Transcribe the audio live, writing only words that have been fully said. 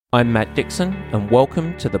I'm Matt Dixon, and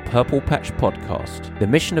welcome to the Purple Patch Podcast. The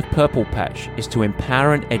mission of Purple Patch is to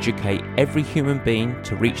empower and educate every human being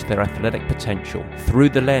to reach their athletic potential. Through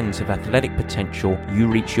the lens of athletic potential, you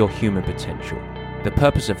reach your human potential. The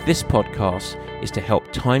purpose of this podcast is to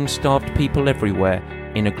help time-starved people everywhere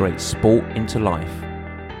integrate sport into life.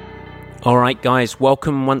 Alright guys,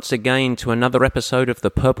 welcome once again to another episode of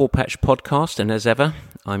the Purple Patch Podcast, and as ever,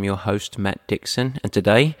 I'm your host Matt Dixon, and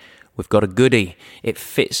today we've got a goodie. It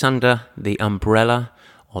fits under the umbrella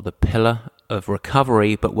or the pillar of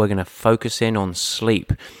recovery, but we're going to focus in on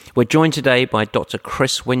sleep. We're joined today by Dr.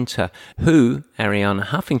 Chris Winter, who Arianna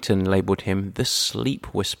Huffington labelled him the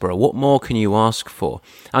sleep whisperer. What more can you ask for?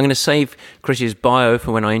 I'm going to save Chris's bio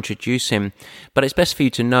for when I introduce him, but it's best for you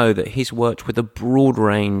to know that he's worked with a broad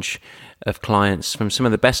range of clients, from some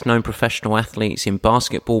of the best known professional athletes in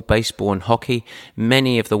basketball, baseball and hockey,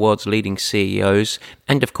 many of the world's leading CEOs,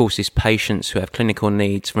 and of course his patients who have clinical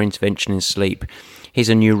needs for intervention in sleep. He's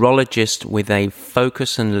a neurologist with a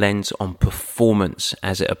focus and lens on performance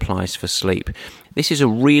as it applies for sleep. This is a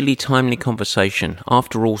really timely conversation.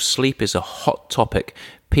 After all, sleep is a hot topic.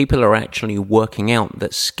 People are actually working out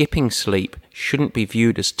that skipping sleep shouldn't be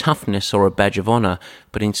viewed as toughness or a badge of honor,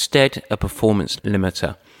 but instead a performance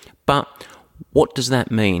limiter. But what does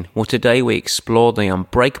that mean? Well, today we explore the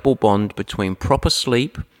unbreakable bond between proper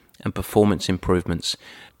sleep and performance improvements.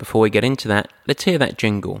 Before we get into that, let's hear that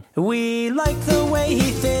jingle. We like the way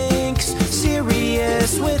he thinks,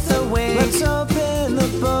 serious with a wink. Let's open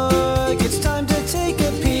the book, it's time to take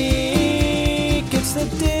a peek. It's the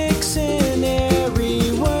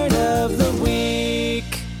Dictionary Word of the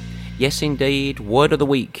Week. Yes, indeed, Word of the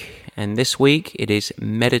Week. And this week it is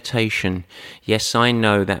meditation. Yes, I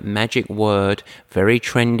know, that magic word, very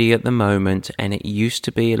trendy at the moment, and it used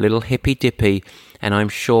to be a little hippy-dippy, and I'm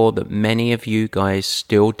sure that many of you guys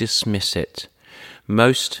still dismiss it.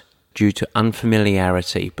 Most due to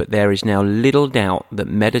unfamiliarity, but there is now little doubt that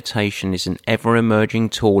meditation is an ever-emerging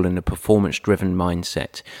tool in a performance-driven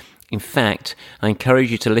mindset. In fact, I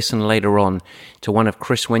encourage you to listen later on to one of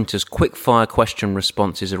Chris Winter's quick-fire question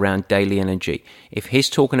responses around daily energy. If he's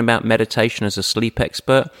talking about meditation as a sleep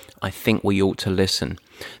expert, I think we ought to listen.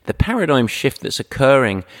 The paradigm shift that's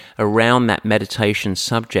occurring around that meditation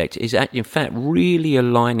subject is in fact really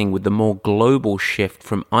aligning with the more global shift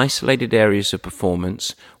from isolated areas of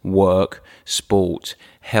performance, work, sport,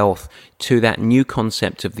 health, to that new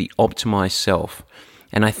concept of the optimized self.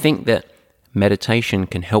 And I think that meditation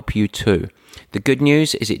can help you too. The good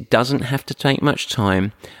news is it doesn't have to take much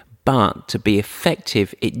time, but to be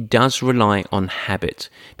effective, it does rely on habit,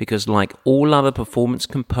 because like all other performance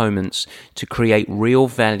components, to create real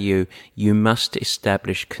value, you must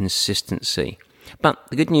establish consistency. But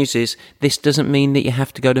the good news is this doesn't mean that you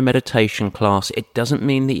have to go to meditation class. It doesn't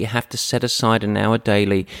mean that you have to set aside an hour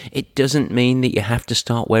daily. It doesn't mean that you have to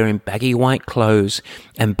start wearing baggy white clothes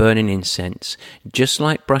and burning incense. Just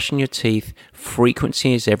like brushing your teeth,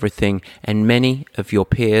 frequency is everything, and many of your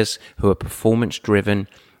peers who are performance driven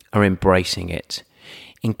are embracing it.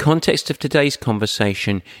 In context of today's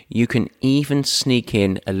conversation, you can even sneak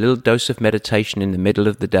in a little dose of meditation in the middle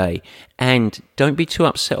of the day, and don't be too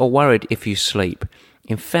upset or worried if you sleep.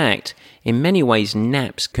 In fact, in many ways,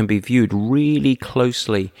 naps can be viewed really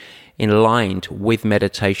closely aligned with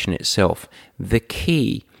meditation itself. The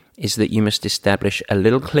key is that you must establish a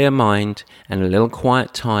little clear mind and a little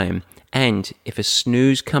quiet time, and if a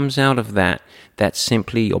snooze comes out of that, that's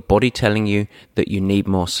simply your body telling you that you need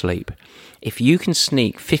more sleep. If you can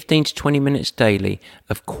sneak 15 to 20 minutes daily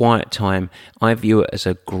of quiet time, I view it as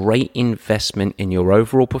a great investment in your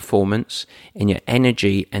overall performance, in your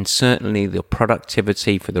energy, and certainly the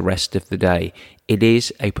productivity for the rest of the day. It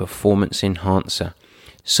is a performance enhancer.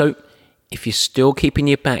 So, if you're still keeping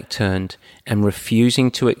your back turned and refusing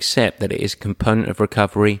to accept that it is a component of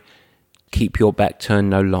recovery, keep your back turned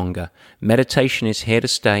no longer. Meditation is here to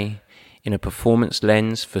stay in a performance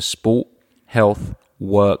lens for sport, health,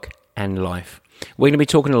 work, and life. We're going to be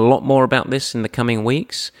talking a lot more about this in the coming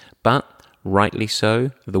weeks, but rightly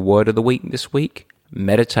so, the word of the week this week,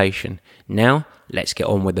 meditation. Now, let's get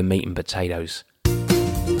on with the meat and potatoes.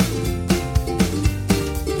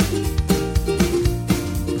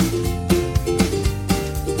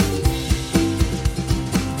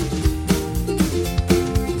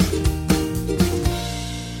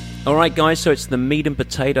 Alright guys, so it's the meat and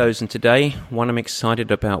potatoes, and today, one I'm excited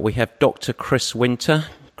about, we have Dr. Chris Winter.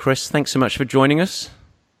 Chris, thanks so much for joining us.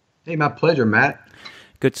 Hey, my pleasure, Matt.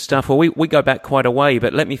 Good stuff. Well, we go back quite a way,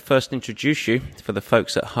 but let me first introduce you for the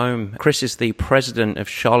folks at home. Chris is the president of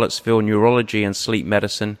Charlottesville Neurology and Sleep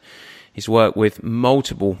Medicine. He's worked with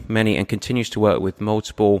many, and continues to work with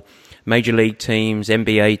multiple major league teams,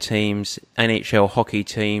 NBA teams, NHL hockey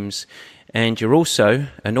teams. And you're also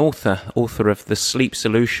an author of The Sleep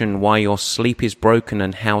Solution, Why Your Sleep is Broken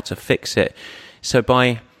and How to Fix It. So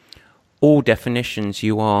by all definitions,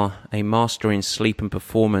 you are a master in sleep and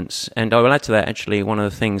performance. And I will add to that, actually, one of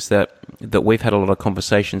the things that we've had a lot of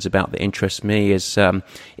conversations about that interest me is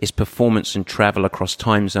performance and travel across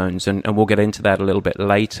time zones. And we'll get into that a little bit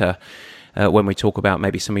later when we talk about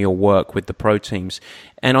maybe some of your work with the pro teams.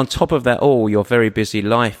 And on top of that all, your very busy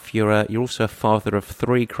life, you're also a father of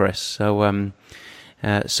 3, Chris.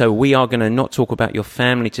 So we are going to not talk about your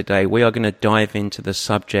family today. We are going to dive into the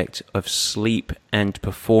subject of sleep and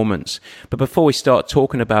performance. But before we start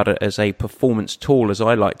talking about it as a performance tool, as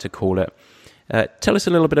I like to call it, tell us a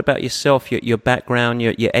little bit about yourself, your background,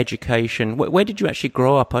 your education. Where did you actually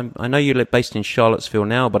grow up? I know you're based in Charlottesville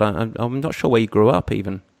now, but I'm not sure where you grew up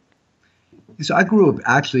even. So I grew up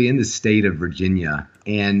actually in the state of Virginia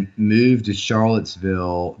and moved to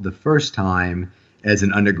Charlottesville the first time as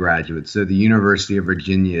an undergraduate. So the University of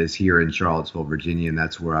Virginia is here in Charlottesville, Virginia, and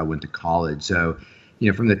that's where I went to college. So,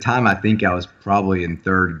 from the time I think I was probably in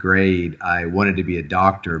 3rd grade, I wanted to be a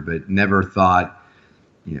doctor, but never thought,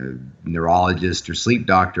 neurologist or sleep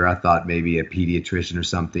doctor. I thought maybe a pediatrician or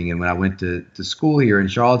something. And when I went to school here in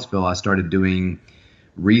Charlottesville, I started doing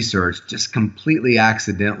research just completely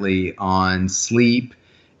accidentally on sleep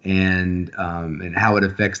and how it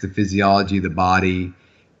affects the physiology of the body,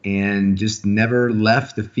 and just never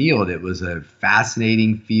left the field. It was a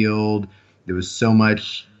fascinating field. There was so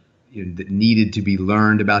much that needed to be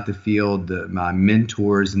learned about the field. My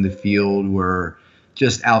mentors in the field were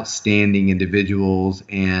just outstanding individuals,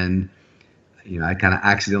 and I kind of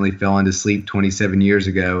accidentally fell into sleep 27 years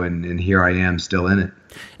ago, and here I am still in it.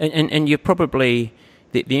 And you're probably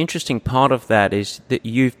the interesting part of that is that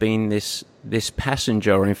you've been this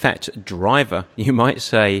passenger, or in fact driver, you might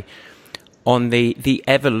say, on the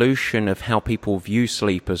evolution of how people view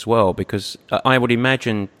sleep as well. Because I would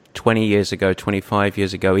imagine 20 years ago, 25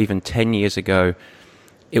 years ago, even 10 years ago,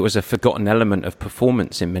 it was a forgotten element of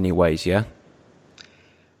performance in many ways, yeah?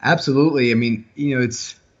 Absolutely. I mean,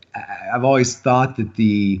 I've always thought that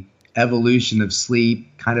the evolution of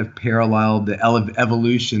sleep kind of paralleled the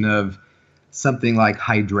evolution of something like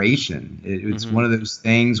hydration. It's one of those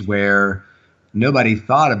things where nobody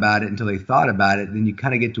thought about it until they thought about it. Then you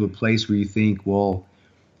kind of get to a place where you think, well,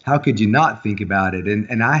 how could you not think about it?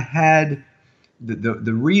 And I had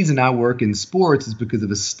the reason I work in sports is because of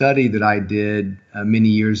a study that I did many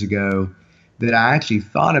years ago that I actually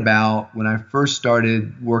thought about when I first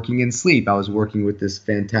started working in sleep. I was working with this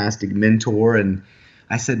fantastic mentor, and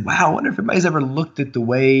I said, wow, I wonder if anybody's ever looked at the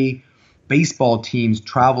way baseball teams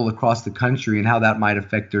travel across the country and how that might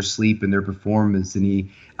affect their sleep and their performance. And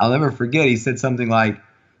I'll never forget, he said something like,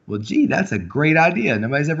 well, gee, that's a great idea.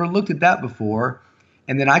 Nobody's ever looked at that before.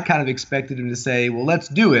 And then I kind of expected him to say, well, let's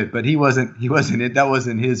do it. But he wasn't it. That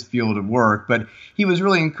wasn't his field of work. But he was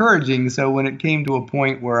really encouraging. So when it came to a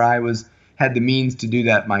point where I had the means to do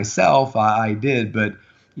that myself, I did. But,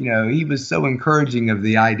 he was so encouraging of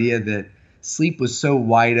the idea that sleep was so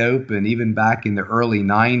wide open, even back in the early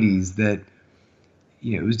 90s, that,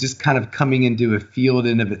 it was just kind of coming into a field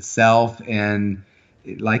in of itself. And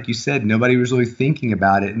like you said, nobody was really thinking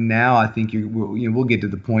about it. And now I think we'll get to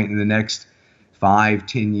the point in the next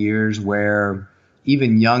 5-10 years where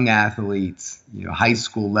even young athletes, high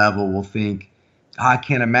school level, will think, I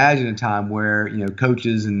can't imagine a time where,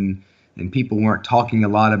 coaches and people weren't talking a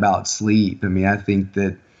lot about sleep. I mean, I think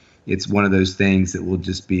that it's one of those things that will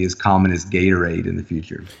just be as common as Gatorade in the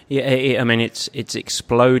future. Yeah, I mean, it's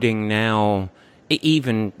exploding now.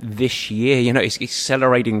 Even this year, it's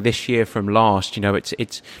accelerating this year from last.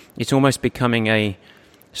 It's almost becoming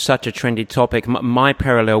such a trendy topic. My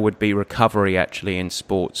parallel would be recovery, actually, in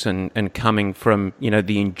sports, and coming from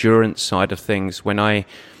the endurance side of things. When I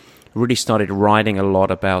really started writing a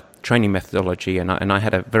lot about training methodology, and I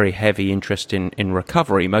had a very heavy interest in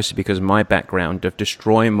recovery, mostly because of my background of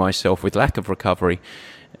destroying myself with lack of recovery,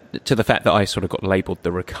 to the fact that I sort of got labeled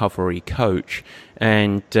the recovery coach,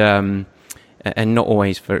 and not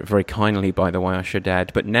always very, very kindly, by the way, I should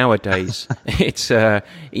add. But nowadays, it's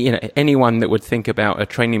anyone that would think about a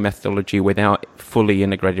training methodology without fully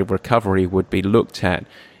integrated recovery would be looked at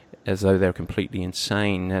as though they're completely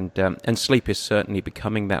insane, and sleep is certainly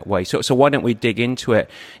becoming that way. So why don't we dig into it?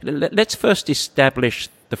 Let's first establish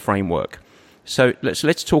the framework. So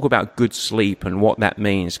let's talk about good sleep and what that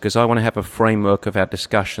means, because I want to have a framework of our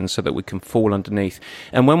discussion so that we can fall underneath.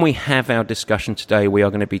 And when we have our discussion today, we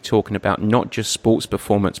are going to be talking about not just sports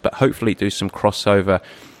performance, but hopefully do some crossover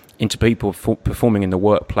into people performing in the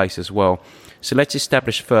workplace as well. So let's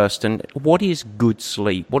establish first, and what is good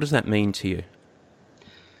sleep? What does that mean to you?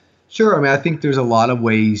 Sure. I mean, I think there's a lot of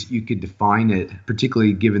ways you could define it,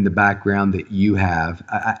 particularly given the background that you have.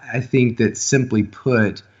 I think that simply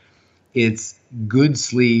put, it's good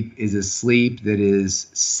sleep is a sleep that is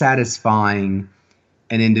satisfying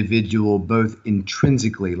an individual both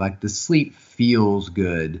intrinsically, like the sleep feels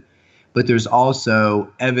good, but there's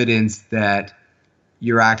also evidence that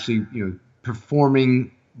you're actually,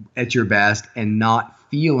 performing at your best and not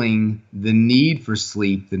feeling the need for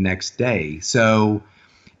sleep the next day. So,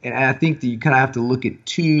 and I think that you kind of have to look at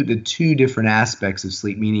the two different aspects of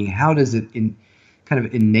sleep, meaning how does it kind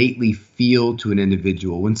of innately feel to an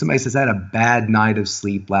individual? When somebody says, I had a bad night of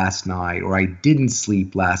sleep last night, or I didn't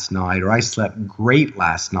sleep last night, or I slept great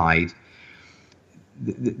last night,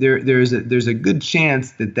 there's a good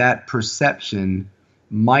chance that perception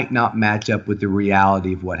might not match up with the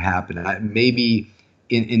reality of what happened. Maybe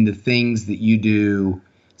in the things that you do,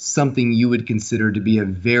 something you would consider to be a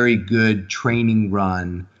very good training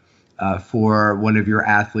run for one of your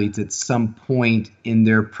athletes at some point in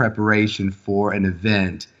their preparation for an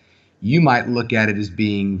event, you might look at it as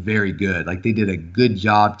being very good. Like they did a good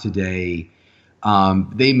job today.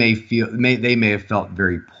 They may have felt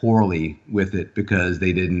very poorly with it because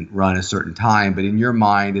they didn't run a certain time. But in your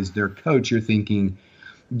mind, as their coach, you're thinking,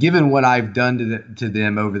 given what I've done to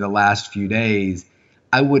them over the last few days,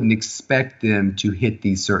 I wouldn't expect them to hit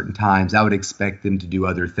these certain times. I would expect them to do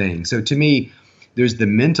other things. So to me, there's the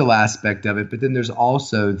mental aspect of it, but then there's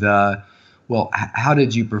also how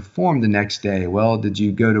did you perform the next day? Well, did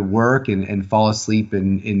you go to work and fall asleep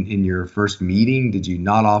in your first meeting? Did you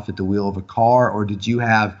nod off at the wheel of a car? Or did you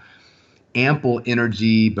have ample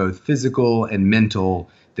energy, both physical and mental,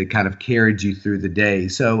 that kind of carried you through the day?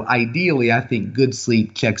 So ideally, I think good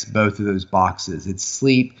sleep checks both of those boxes. It's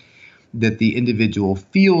sleep that the individual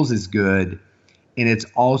feels is good, and it's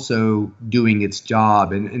also doing its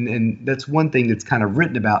job. And that's one thing that's kind of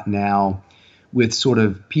written about now with sort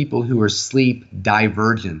of people who are sleep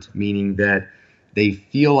divergent, meaning that they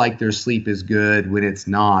feel like their sleep is good when it's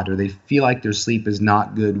not, or they feel like their sleep is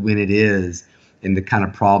not good when it is, and the kind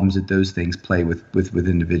of problems that those things play with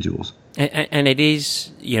individuals. And it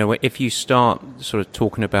is, if you start sort of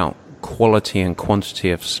talking about quality and quantity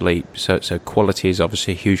of sleep, so quality is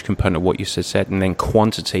obviously a huge component of what you said, and then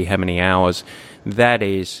quantity, how many hours, that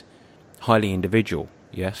is highly individual,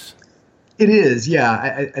 yes? It is,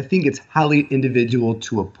 yeah. I think it's highly individual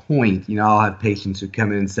to a point. I'll have patients who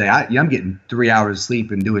come in and say, I'm getting 3 hours of sleep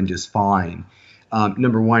and doing just fine.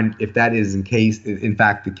 Number one, if that is in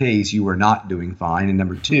fact the case, you are not doing fine. And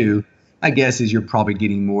number two, my guess is you're probably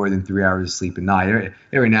getting more than 3 hours of sleep a night.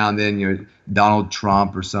 Every now and then, Donald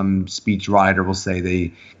Trump or some speech writer will say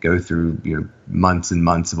they go through, months and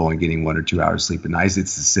months of only getting 1 or 2 hours of sleep a night.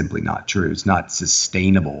 It's simply not true. It's not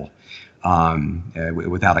sustainable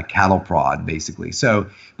without a cattle prod, basically. So,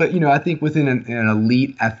 but, I think within an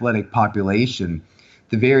elite athletic population,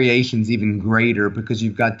 the variation's even greater because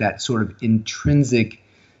you've got that sort of intrinsic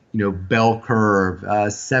bell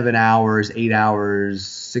curve, 7 hours, 8 hours,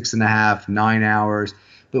 6.5, 9 hours.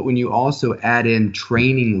 But when you also add in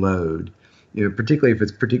training load, particularly if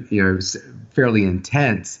it's fairly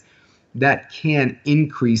intense, that can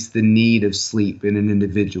increase the need of sleep in an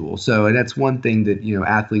individual. So, and that's one thing that,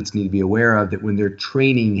 athletes need to be aware of, that when they're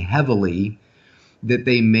training heavily, that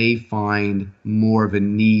they may find more of a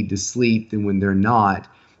need to sleep than when they're not.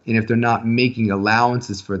 And if they're not making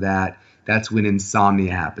allowances for that, that's when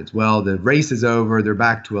insomnia happens. Well, the race is over. They're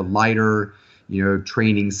back to a lighter,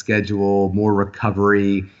 training schedule, more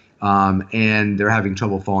recovery, and they're having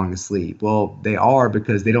trouble falling asleep. Well, they are,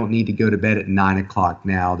 because they don't need to go to bed at 9 o'clock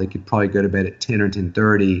now. They could probably go to bed at 10 or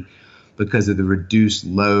 10:30 because of the reduced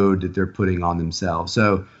load that they're putting on themselves.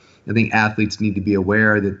 So I think athletes need to be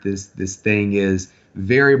aware that this thing is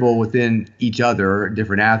variable within each other,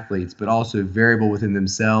 different athletes, but also variable within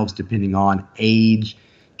themselves depending on age,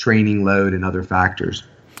 training load, and other factors.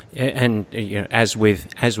 And as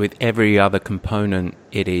with every other component,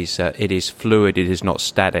 it is fluid. It is not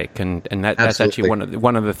static, and that's actually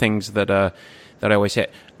one of the things that I always say.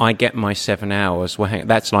 I get my 7 hours. Well,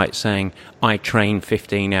 that's like saying I train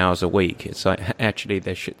 15 hours a week. It's like actually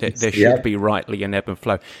there should be rightly an ebb and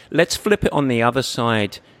flow. Let's flip it on the other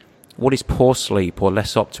side. What is poor sleep or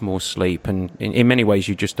less optimal sleep? And in many ways,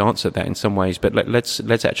 you just answered that in some ways. But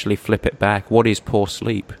let's actually flip it back. What is poor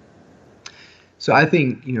sleep? So I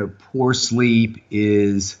think poor sleep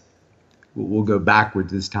is. We'll go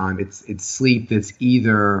backwards this time. It's sleep that's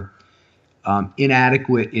either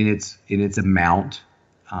inadequate in its amount.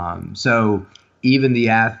 So even the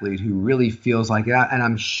athlete who really feels like it, and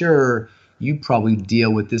I'm sure you probably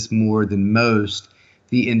deal with this more than most,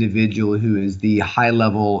 the individual who is the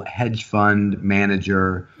high-level hedge fund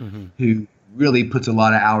manager who really puts a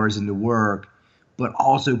lot of hours into work, but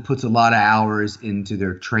also puts a lot of hours into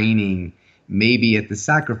their training, maybe at the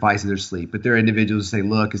sacrifice of their sleep. But there are individuals who say,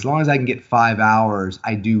 look, as long as I can get 5 hours,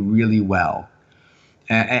 I do really well.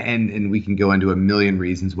 And we can go into a million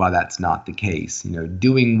reasons why that's not the case.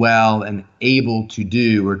 Doing well and able to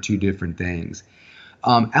do are two different things.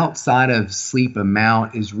 Outside of sleep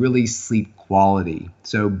amount is really sleep quality.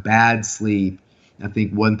 So bad sleep, I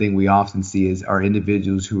think one thing we often see are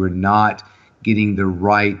individuals who are not getting the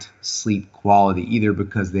right sleep quality, either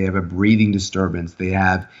because they have a breathing disturbance, they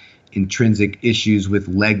have intrinsic issues with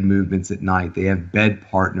leg movements at night, they have bed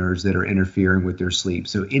partners that are interfering with their sleep.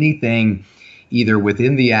 So anything either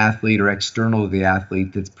within the athlete or external to the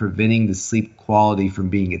athlete that's preventing the sleep quality from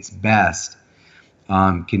being its best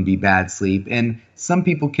can be bad sleep. And some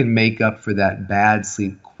people can make up for that bad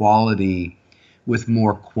sleep quality with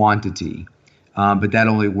more quantity. But that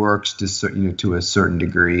only works to a certain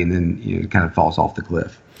degree, and then it kind of falls off the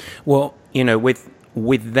cliff. Well,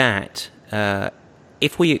 with that,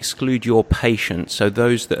 if we exclude your patients, so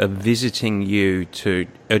those that are visiting you to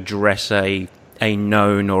address a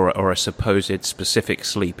known or a supposed specific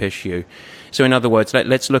sleep issue. So in other words,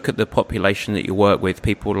 let's look at the population that you work with,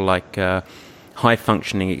 people like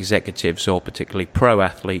high-functioning executives or particularly pro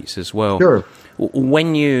athletes as well. Sure.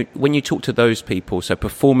 When you talk to those people, so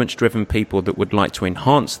performance-driven people that would like to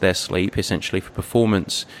enhance their sleep, essentially for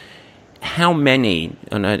performance, how many,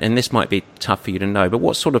 and this might be tough for you to know, but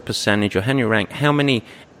what sort of percentage or how many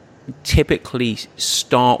typically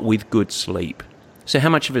start with good sleep? So how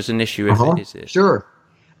much of it is an issue is this? Sure.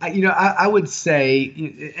 I would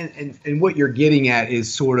say, and what you're getting at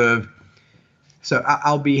is sort of, so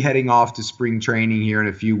I'll be heading off to spring training here in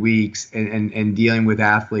a few weeks and dealing with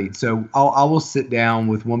athletes. So I will sit down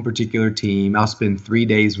with one particular team. I'll spend 3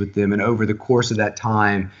 days with them. And over the course of that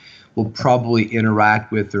time, we'll probably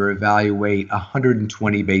interact with or evaluate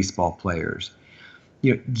 120 baseball players.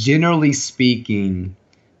 Generally speaking,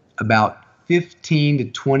 about 15 to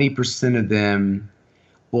 20% of them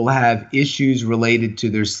will have issues related to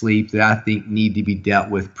their sleep that I think need to be dealt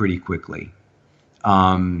with pretty quickly.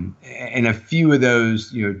 And a few of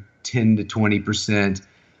those, 10 to 20%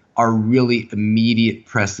 are really immediate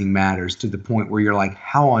pressing matters to the point where you're like,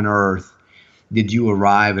 how on earth did you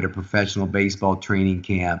arrive at a professional baseball training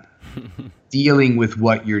camp dealing with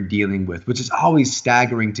what you're dealing with, which is always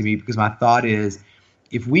staggering to me because my thought is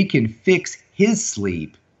if we can fix his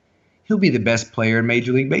sleep, he'll be the best player in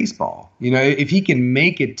Major League Baseball. If he can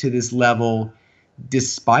make it to this level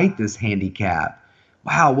despite this handicap,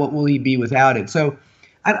 wow, what will he be without it? So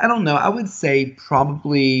I don't know. I would say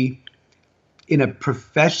probably in a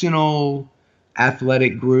professional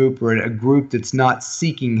athletic group or a group that's not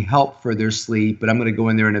seeking help for their sleep, but I'm going to go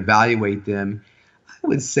in there and evaluate them, I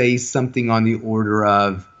would say something on the order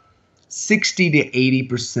of 60 to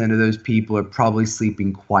 80% of those people are probably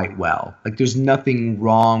sleeping quite well. Like there's nothing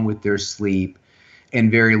wrong with their sleep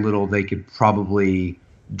and very little they could probably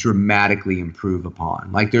dramatically improve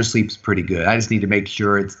upon. Like their sleep's pretty good. I just need to make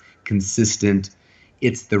sure it's consistent,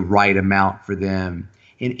 it's the right amount for them.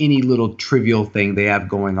 And any little trivial thing they have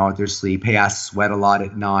going on with their sleep, hey, I sweat a lot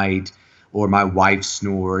at night, or my wife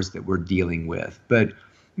snores, that we're dealing with. But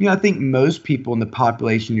I think most people in the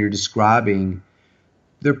population you're describing,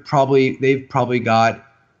 they've probably got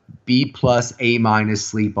B+, A-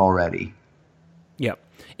 sleep already. Yep.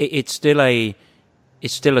 It's still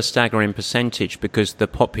a staggering percentage because the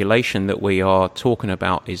population that we are talking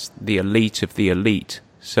about is the elite of the elite.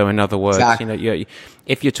 So in other words, exactly.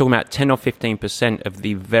 If you're talking about 10 or 15% of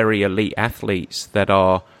the very elite athletes that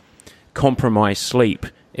are compromised sleep,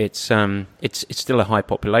 it's still a high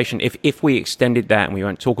population. If we extended that, and we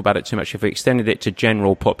won't talk about it too much, if we extended it to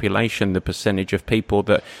general population, the percentage of people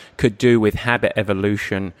that could do with habit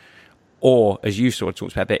evolution, or as you sort of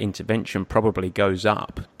talked about, their intervention probably goes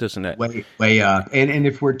up, doesn't it? Way up. And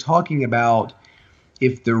if we're talking about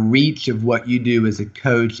if the reach of what you do as a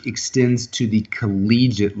coach extends to the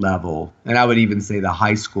collegiate level, and I would even say the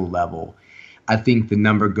high school level, I think the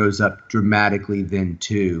number goes up dramatically then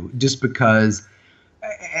too, just because.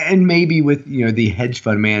 And maybe with the hedge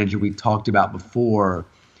fund manager we talked about before,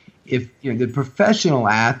 if the professional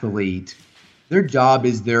athlete, their job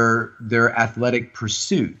is their athletic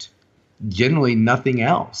pursuit, generally nothing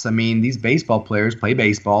else. I mean, these baseball players play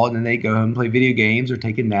baseball and then they go home and play video games or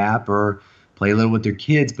take a nap or play a little with their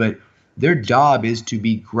kids, but their job is to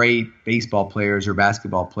be great baseball players or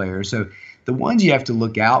basketball players. So the ones you have to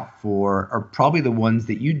look out for are probably the ones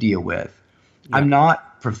that you deal with, I'm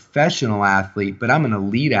not professional athlete, but I'm an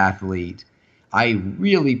elite athlete. I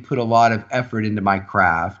really put a lot of effort into my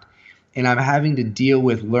craft, and I'm having to deal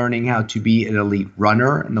with learning how to be an elite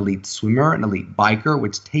runner, an elite swimmer, an elite biker,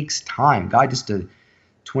 which takes time. God, just a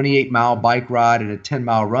 28-mile bike ride and a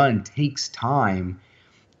 10-mile run takes time.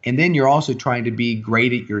 And then you're also trying to be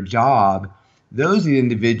great at your job. Those are the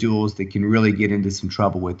individuals that can really get into some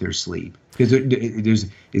trouble with their sleep, because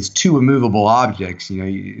it's two immovable objects.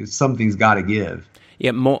 Something's got to give.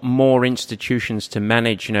 Yeah, more institutions to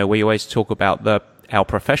manage. We always talk about our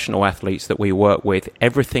professional athletes that we work with.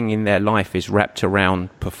 Everything in their life is wrapped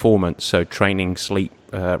around performance, so training, sleep,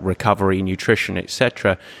 recovery, nutrition,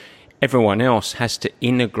 etc. Everyone else has to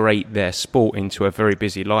integrate their sport into a very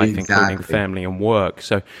busy life, including family and work.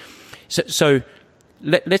 So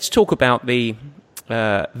let's talk about the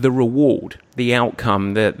reward, the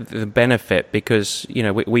outcome, the benefit, because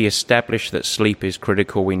we establish that sleep is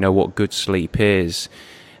critical. We know what good sleep is,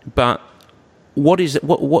 but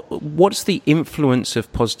what's the influence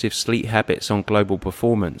of positive sleep habits on global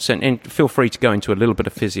performance? And feel free to go into a little bit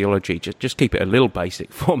of physiology. Just keep it a little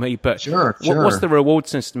basic for me. But sure. What's the reward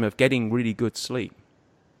system of getting really good sleep?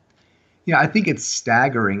 Yeah, I think it's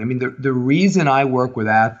staggering. I mean, the reason I work with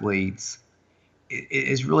athletes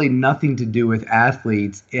is really nothing to do with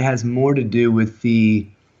athletes. It has more to do with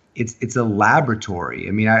it's a laboratory.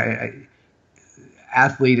 I mean,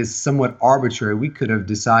 athlete is somewhat arbitrary. We could have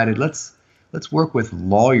decided let's work with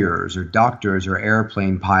lawyers or doctors or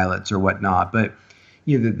airplane pilots or whatnot. But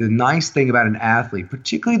the nice thing about an athlete,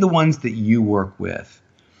 particularly the ones that you work with,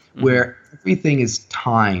 where everything is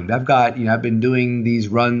timed. I've been doing these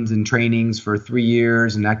runs and trainings for 3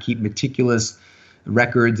 years, and I keep meticulous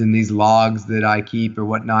records in these logs that I keep or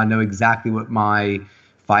whatnot. I know exactly what my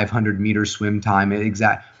 500-meter swim time is.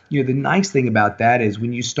 The nice thing about that is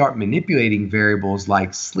when you start manipulating variables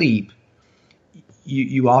like sleep,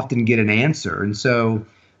 you often get an answer. And so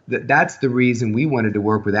that's the reason we wanted to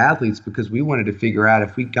work with athletes, because we wanted to figure out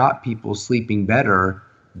if we got people sleeping better,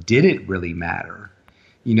 did it really matter?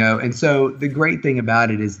 And so the great thing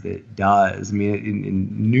about it is that it does. I mean,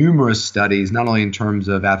 in numerous studies, not only in terms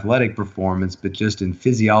of athletic performance, but just in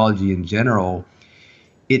physiology in general,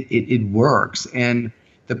 it works. And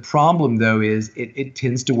the problem, though, is it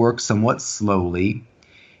tends to work somewhat slowly,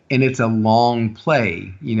 and it's a long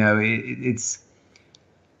play.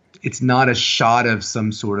 It's not a shot of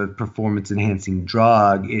some sort of performance-enhancing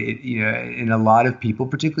drug. And a lot of people,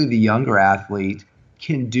 particularly the younger athlete,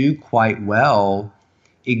 can do quite well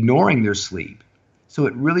ignoring their sleep. So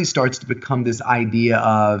it really starts to become this idea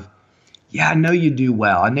of, I know you do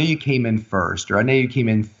well. I know you came in first, or I know you came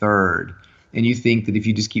in third. And you think that if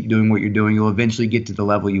you just keep doing what you're doing, you'll eventually get to the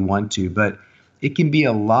level you want to. But it can be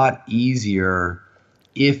a lot easier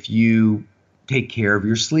if you take care of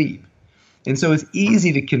your sleep. And so it's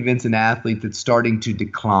easy to convince an athlete that's starting to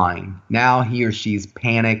decline. Now he or she's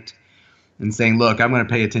panicked and saying, look, I'm going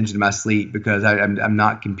to pay attention to my sleep because I'm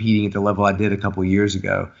not competing at the level I did a couple of years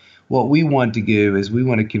ago. What we want to do is we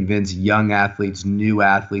want to convince young athletes, new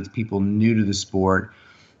athletes, people new to the sport,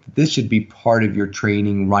 that this should be part of your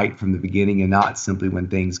training right from the beginning and not simply when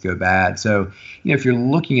things go bad. So, if you're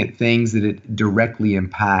looking at things that it directly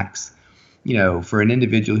impacts, for an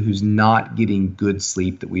individual who's not getting good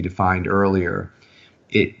sleep that we defined earlier,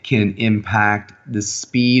 it can impact the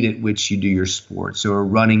speed at which you do your sport. So a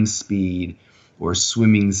running speed or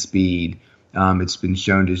swimming speed, it's been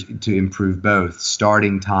shown to improve both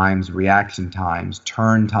starting times, reaction times,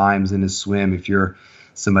 turn times in a swim if you're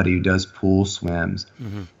somebody who does pool swims.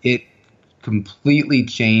 It completely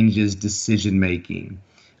changes decision making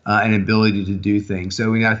and ability to do things.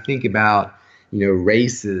 So when I think about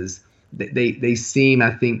races, they seem,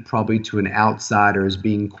 I think, probably to an outsider as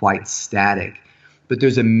being quite static. But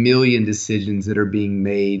there's a million decisions that are being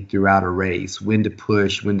made throughout a race: when to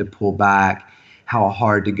push, when to pull back, how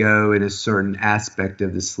hard to go in a certain aspect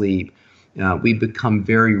of the sleep. We become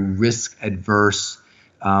very risk adverse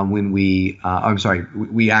when we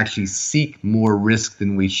actually seek more risk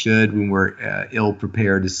than we should when we're ill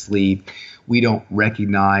prepared to sleep. We don't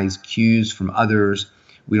recognize cues from others.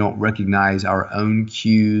 We don't recognize our own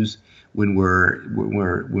cues when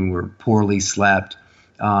we're poorly slept.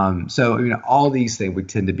 So all these things, we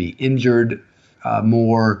tend to be injured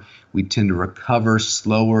more. We tend to recover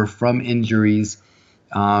slower from injuries.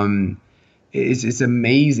 It's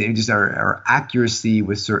amazing, just our accuracy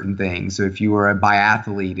with certain things. So if you were a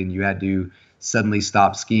biathlete and you had to suddenly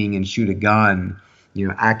stop skiing and shoot a gun,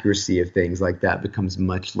 accuracy of things like that becomes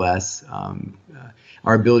much less.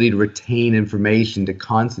 Our ability to retain information, to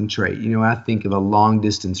concentrate. I think of a long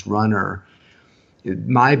distance runner.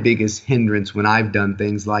 my biggest hindrance when I've done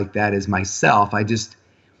things like that is myself. I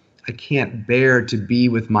can't bear to be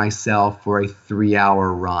with myself for a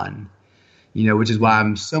 3-hour run, which is why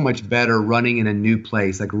I'm so much better running in a new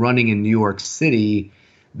place, like running in New York City,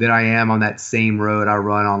 than I am on that same road I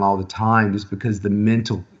run on all the time, just because the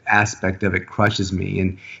mental aspect of it crushes me.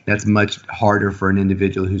 And that's much harder for an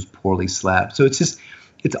individual who's poorly slept. So it's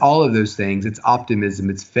all of those things. It's optimism,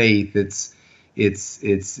 it's faith, it's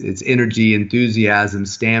energy, enthusiasm,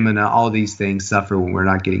 stamina. All these things suffer when we're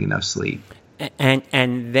not getting enough sleep.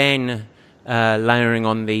 And then layering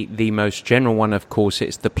on the most general one, of course,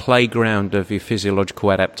 it's the playground of your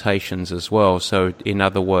physiological adaptations as well. So in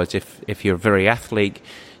other words, if you're very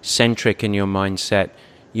athlete-centric in your mindset,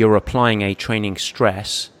 you're applying a training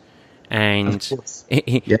stress, and Yes.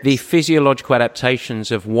 the physiological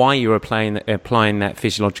adaptations of why you're applying that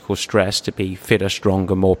physiological stress to be fitter,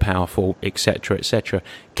 stronger, more powerful, etc.,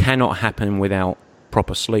 cannot happen without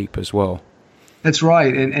proper sleep as well. That's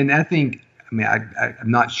right. And I think,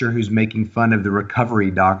 I'm not sure who's making fun of the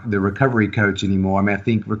recovery coach anymore. I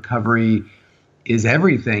think recovery is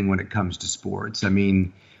everything when it comes to sports.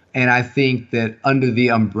 And I think that under the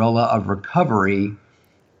umbrella of recovery,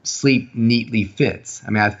 sleep neatly fits.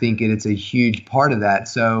 I think it's a huge part of that.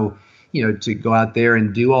 So, to go out there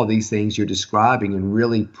and do all these things you're describing and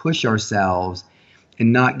really push ourselves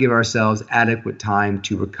and not give ourselves adequate time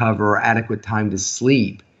to recover or adequate time to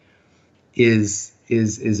sleep is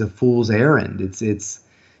a fool's errand. It's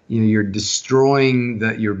you're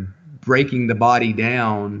you're breaking the body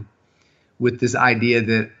down with this idea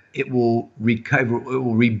that it will recover, it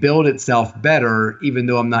will rebuild itself better, even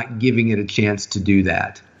though I'm not giving it a chance to do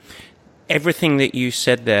that. Everything that you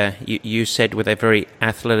said there, you said with a very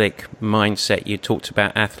athletic mindset. You talked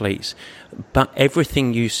about athletes, but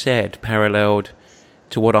everything you said paralleled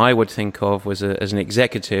to what I would think of as an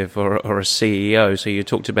executive or a CEO. So you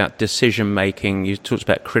talked about decision making, you talked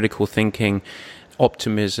about critical thinking,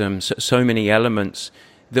 optimism, so many elements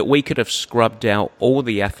that we could have scrubbed out all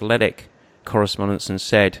the athletic correspondence and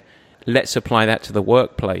said, let's apply that to the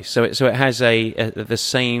workplace. So it has the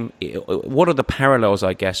same. What are the parallels,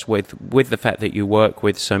 I guess, with the fact that you work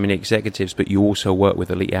with so many executives, but you also work with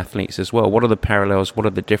elite athletes as well? What are the parallels? What are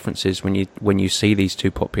the differences when you see these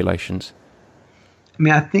two populations?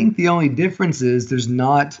 I think the only difference is there's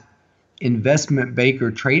not investment banker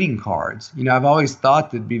trading cards. I've always thought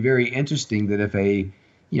that it'd be very interesting that if a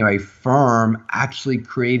firm actually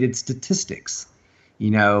created statistics,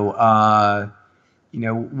 what are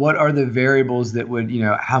the variables that would,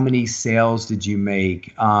 how many sales did you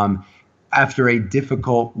make? After a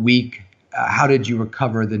difficult week, how did you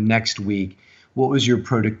recover the next week? What was your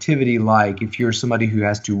productivity like? If you're somebody who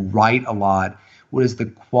has to write a lot, what is the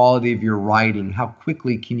quality of your writing? How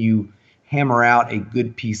quickly can you hammer out a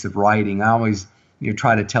good piece of writing? I always,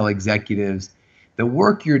 try to tell executives, the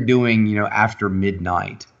work you're doing, after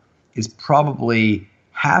midnight is probably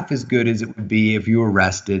half as good as it would be if you were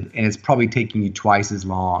rested, and it's probably taking you twice as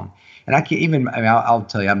long. And I can't even, I'll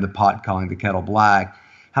tell you, I'm the pot calling the kettle black.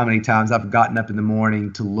 How many times I've gotten up in the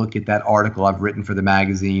morning to look at that article I've written for the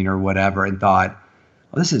magazine or whatever and thought,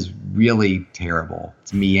 well, this is really terrible.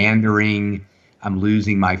 It's meandering. I'm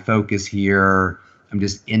losing my focus here. I'm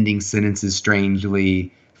just ending sentences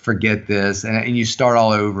strangely. Forget this. And you start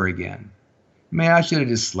all over again. I should have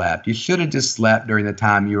just slept. You should have just slept during the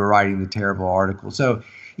time you were writing the terrible article. So,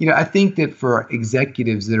 I think that for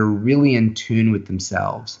executives that are really in tune with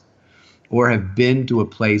themselves or have been to a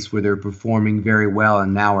place where they're performing very well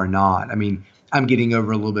and now are not. I'm getting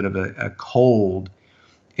over a little bit of a cold,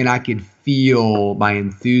 and I could feel my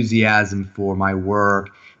enthusiasm for my work.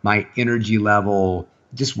 My energy level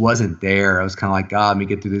just wasn't there. I was kind of like, God, let me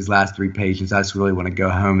get through these last 3 pages. I just really want to go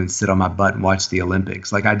home and sit on my butt and watch the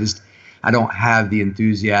Olympics. I don't have the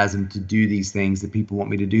enthusiasm to do these things that people want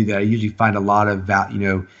me to do that I usually find a lot of,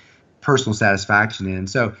 personal satisfaction in.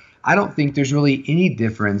 So I don't think there's really any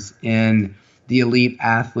difference in the elite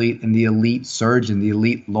athlete and the elite surgeon, the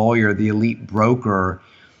elite lawyer, the elite broker.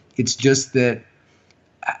 It's just that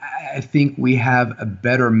I think we have a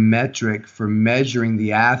better metric for measuring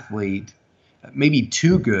the athlete, maybe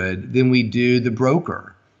too good, than we do the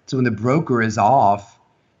broker. So when the broker is off,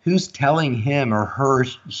 who's telling him or her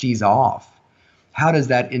she's off? How does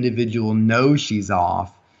that individual know she's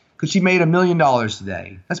off? Because she made $1 million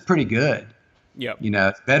today. That's pretty good. Yep.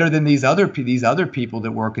 It's better than these other people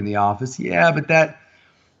that work in the office. Yeah, but that,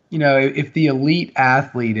 if the elite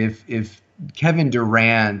athlete, if Kevin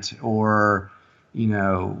Durant or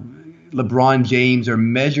LeBron James are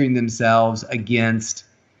measuring themselves against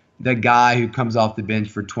the guy who comes off the bench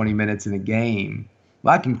for 20 minutes in a game,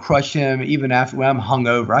 Well, I can crush him even after when I'm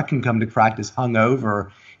hungover. I can come to practice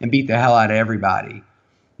hungover and beat the hell out of everybody. And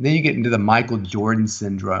then you get into the Michael Jordan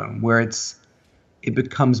syndrome where it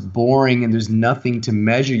becomes boring and there's nothing to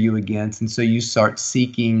measure you against. And so you start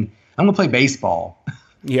seeking, I'm going to play baseball.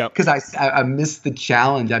 Yeah. Because I miss the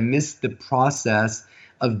challenge. I miss the process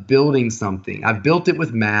of building something. I've built it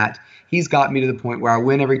with Matt. He's got me to the point where I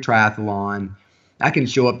win every triathlon. I can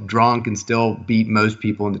show up drunk and still beat most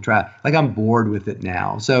people in the track. Like, I'm bored with it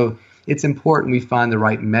now. So it's important we find the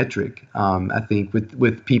right metric, I think,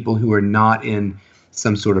 with people who are not in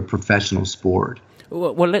some sort of professional sport.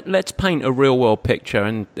 Well, let's paint a real-world picture,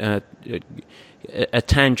 and a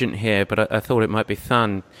tangent here, but I thought it might be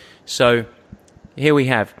fun. So here we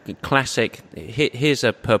have classic. Here's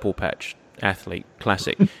a purple patch athlete,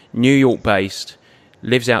 classic, New York-based,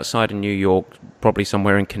 lives outside of New York, probably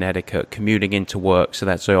somewhere in Connecticut, commuting into work, so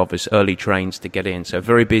that's so obvious, early trains to get in. So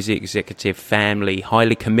very busy executive, family,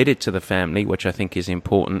 highly committed to the family, which I think is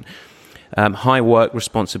important. High work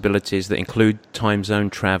responsibilities that include time zone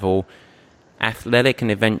travel, athletic and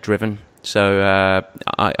event-driven. So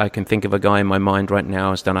I can think of a guy in my mind right now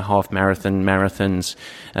who's done a half marathon, marathons,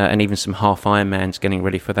 and even some half Ironmans, getting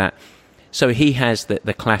ready for that. So he has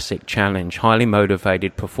the classic challenge, highly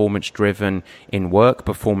motivated, performance-driven in work,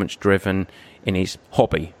 performance-driven in his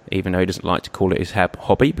hobby, even though he doesn't like to call it his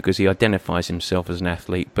hobby because he identifies himself as an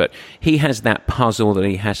athlete. But he has that puzzle that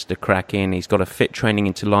he has to crack in. He's got to fit training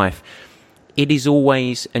into life. It is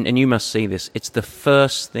always, and you must see this, it's the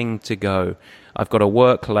first thing to go. I've got to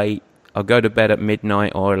work late. I'll go to bed at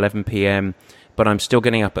midnight or 11 p.m., but I'm still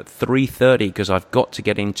getting up at 3:30 because I've got to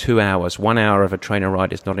get in 2 hours. 1 hour of a trainer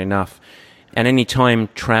ride is not enough. And any time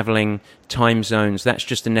traveling, time zones, that's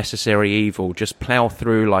just a necessary evil. Just plow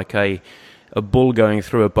through like a bull going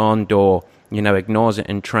through a barn door, ignores it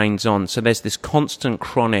and trains on. So there's this constant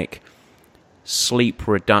chronic sleep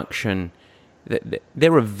reduction.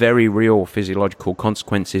 There are very real physiological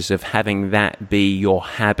consequences of having that be your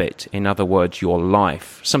habit. In other words, your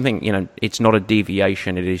life. Something, it's not a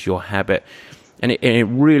deviation, it is your habit. And it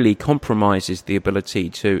really compromises the ability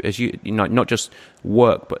to, as not just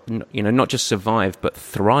work, but, not just survive, but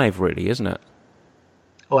thrive, really, isn't it?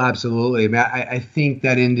 Oh, absolutely. I mean, I think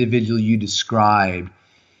that individual you described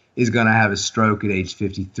is going to have a stroke at age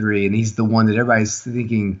 53. And he's the one that everybody's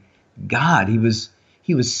thinking, God, he was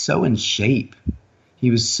so in shape. He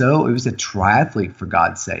was a triathlete, for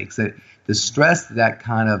God's sakes. That the stress that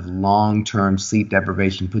kind of long-term sleep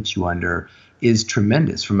deprivation puts you under is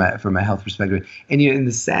tremendous from a health perspective. And and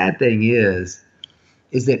the sad thing is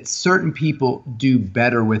that certain people do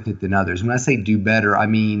better with it than others. When I say do better, I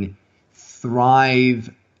mean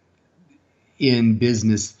thrive in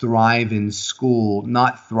business, thrive in school,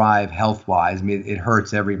 not thrive health-wise. I mean, it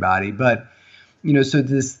hurts everybody, but so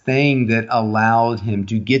this thing that allowed him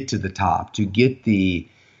to get to the top, to get the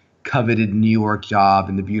coveted New York job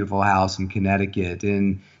and the beautiful house in Connecticut,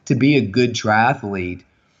 and to be a good triathlete,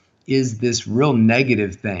 is this real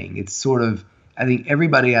negative thing. It's sort of, I think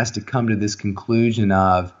everybody has to come to this conclusion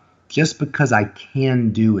of, just because I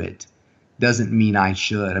can do it doesn't mean I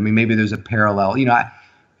should. I mean, maybe there's a parallel.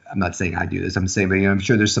 I'm not saying I do this. I'm saying, but I'm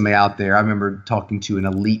sure there's somebody out there. I remember talking to an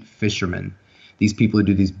elite fisherman. These people who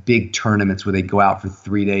do these big tournaments where they go out for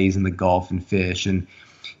 3 days in the Gulf and fish. And,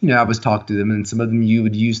 I was talking to them, and some of them, you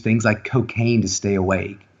would use things like cocaine to stay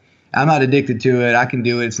awake. I'm not addicted to it. I can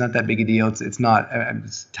do it. It's not that big a deal. It's a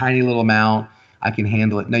tiny little amount. I can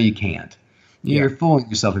handle it. No, you can't. You're fooling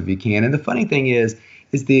yourself if you can. And the funny thing is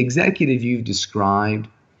the executive you've described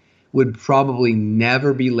would probably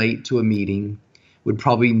never be late to a meeting, would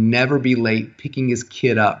probably never be late picking his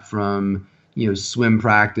kid up from swim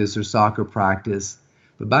practice or soccer practice,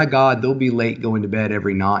 but by God, they'll be late going to bed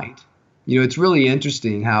every night. It's really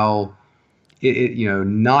interesting how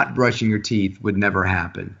not brushing your teeth would never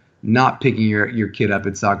happen. Not picking your kid up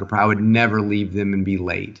at soccer practice, I would never leave them and be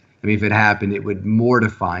late. I mean, if it happened, it would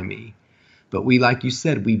mortify me. But we, like you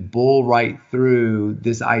said, we bull right through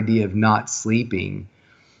this idea of not sleeping.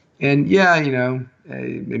 And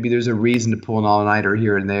maybe there's a reason to pull an all-nighter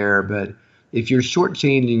here and there, but if you're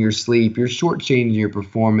shortchanging your sleep, you're shortchanging your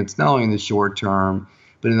performance, not only in the short term,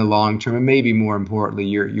 but in the long term, and maybe more importantly,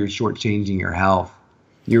 you're shortchanging your health.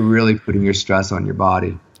 You're really putting your stress on your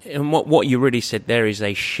body. And what you really said there is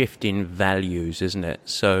a shift in values, isn't it?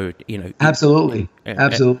 So, Absolutely.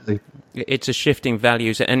 It's a shift in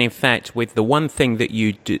values. And in fact, with the one thing that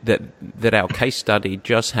you do, that our case study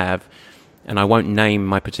does have, and I won't name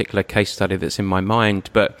my particular case study that's in my mind,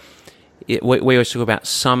 but we always talk about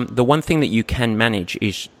the one thing that you can manage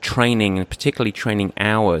is training, and particularly training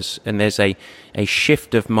hours. And there's a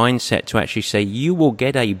shift of mindset to actually say you will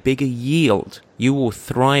get a bigger yield. You will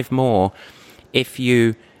thrive more if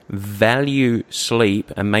you value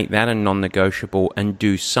sleep and make that a non-negotiable and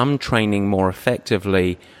do some training more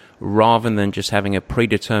effectively, rather than just having a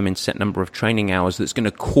predetermined set number of training hours that's going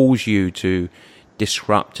to cause you to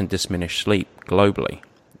disrupt and diminish sleep globally.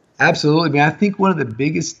 Absolutely. I mean, I think one of the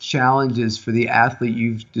biggest challenges for the athlete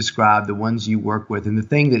you've described, the ones you work with, and the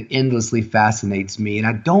thing that endlessly fascinates me, and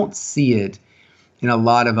I don't see it in a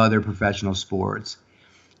lot of other professional sports,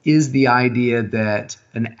 is the idea that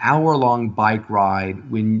an hour-long bike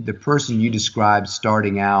ride, when the person you described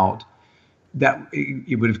starting out, that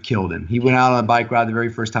it would have killed him. He went out on a bike ride the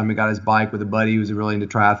very first time he got his bike with a buddy who was really into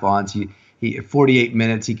triathlons. He 48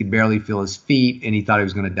 minutes, he could barely feel his feet, and he thought he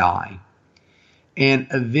was going to die. And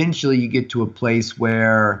eventually you get to a place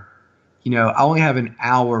where, I only have an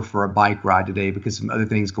hour for a bike ride today because some other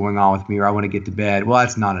things going on with me, or I want to get to bed. Well,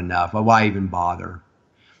 that's not enough. Why even bother?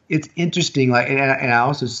 It's interesting, and I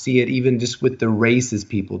also see it even just with the races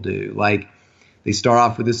people do. Like, they start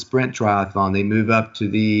off with a sprint triathlon, they move up to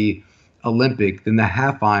the Olympic, then the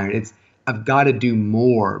half iron. I've got to do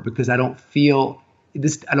more because I don't feel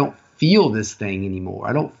this thing anymore.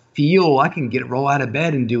 I don't feel I can roll out of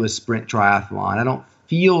bed and do a sprint triathlon. I don't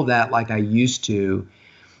feel that like I used to.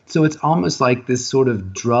 So it's almost like this sort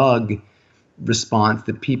of drug response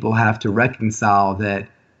that people have to reconcile that,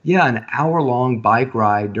 yeah, an hour-long bike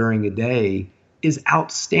ride during a day is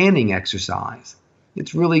outstanding exercise.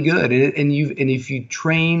 It's really good. And if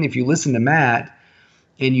you listen to Matt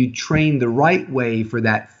and you train the right way for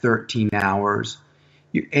that 13 hours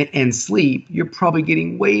and sleep, you're probably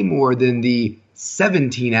getting way more than the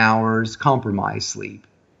 17 hours compromised sleep,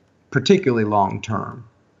 particularly long term.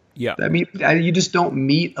 Yeah. I mean, you just don't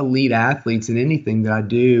meet elite athletes in anything that I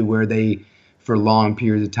do where they, for long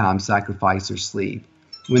periods of time, sacrifice their sleep.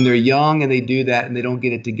 When they're young and they do that and they don't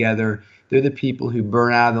get it together, they're the people who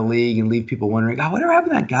burn out of the league and leave people wondering, God, whatever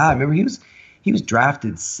happened to that guy? Remember, he was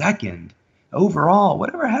drafted second overall.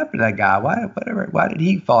 Whatever happened to that guy? Why did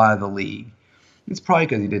he fall out of the league? It's probably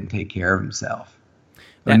because he didn't take care of himself.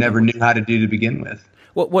 I never knew how to do to begin with.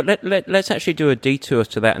 Well, let's actually do a detour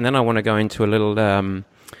to that, and then I want to go into a little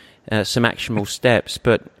some actionable steps.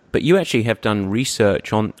 But you actually have done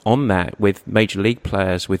research on that with major league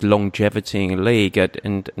players, with longevity in a league,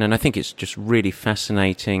 and I think it's just really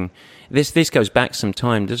fascinating. This goes back some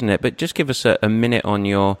time, doesn't it? But just give us a minute on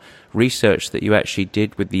your research that you actually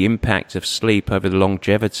did with the impact of sleep over the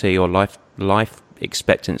longevity or life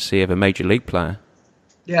expectancy of a major league player.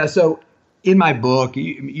 Yeah, so in my book,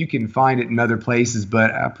 you can find it in other places,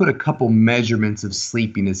 but I put a couple measurements of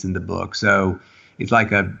sleepiness in the book. So it's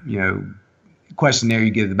like a questionnaire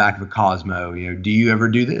you get at the back of a Cosmo. Do you ever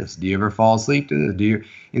do this? Do you ever fall asleep to this?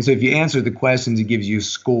 And so if you answer the questions, it gives you a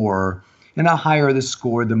score. And the higher the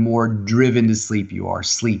score, the more driven to sleep you are,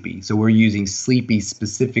 sleepy. So we're using sleepy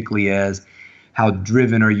specifically as how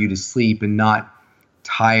driven are you to sleep and not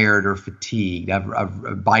tired or fatigued.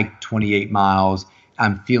 I've biked 28 miles.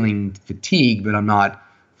 I'm feeling fatigued, but I'm not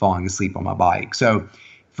falling asleep on my bike. So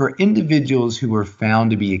for individuals who are found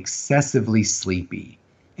to be excessively sleepy,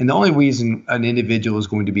 and the only reason an individual is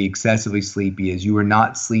going to be excessively sleepy is you are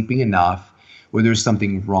not sleeping enough or there's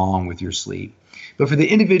something wrong with your sleep. But for the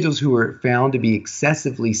individuals who are found to be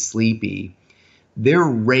excessively sleepy, their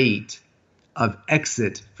rate of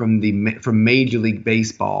exit from Major League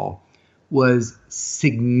Baseball was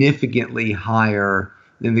significantly higher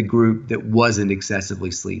than the group that wasn't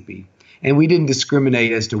excessively sleepy. And we didn't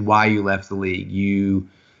discriminate as to why you left the league. You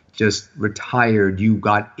just retired, you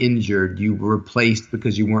got injured, you were replaced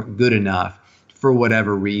because you weren't good enough for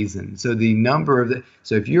whatever reason. So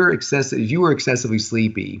if you were excessively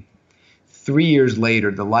sleepy, 3 years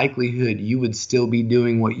later, the likelihood you would still be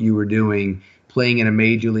doing what you were doing, playing at a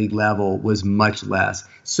major league level, was much less.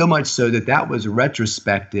 So much so that was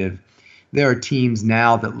retrospective. There are teams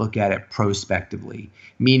now that look at it prospectively,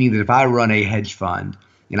 meaning that if I run a hedge fund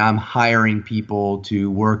and I'm hiring people to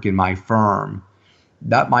work in my firm,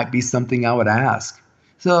 that might be something I would ask.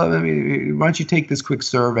 So, I mean, why don't you take this quick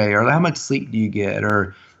survey, or how much sleep do you get,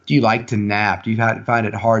 or do you like to nap? Do you find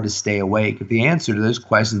it hard to stay awake? If the answer to those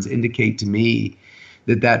questions indicate to me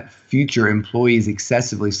that future employee is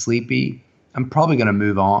excessively sleepy, I'm probably going to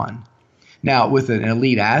move on. Now, with an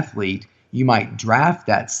elite athlete, you might draft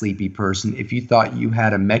that sleepy person if you thought you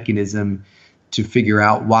had a mechanism to figure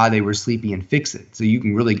out why they were sleepy and fix it. So you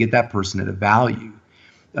can really get that person at a value.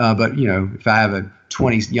 But, if I have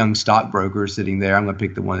 20 young stockbrokers sitting there, I'm going to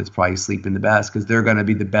pick the one that's probably sleeping the best because they're going to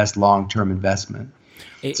be the best long-term investment.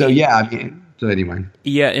 So yeah, I mean, so anyway.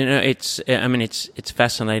 Yeah, it's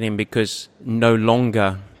fascinating because no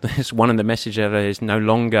longer, that's one of the messages of it is no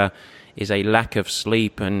longer is a lack of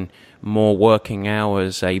sleep and more working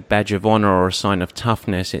hours a badge of honor or a sign of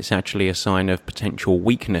toughness. It's actually a sign of potential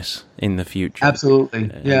weakness in the future. Absolutely,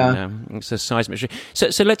 yeah. It's a seismic.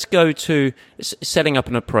 So let's go to setting up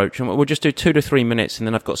an approach, and we'll just do 2 to 3 minutes, and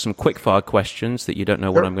then I've got some quick fire questions that you don't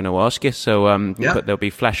know what I'm going to ask you. So, but there'll be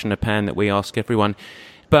flash in the pan that we ask everyone.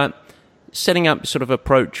 But setting up sort of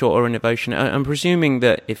approach or innovation, I'm presuming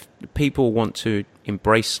that if people want to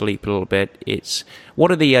embrace sleep a little bit, it's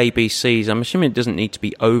what are the ABCs? I'm assuming it doesn't need to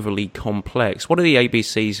be overly complex. What are the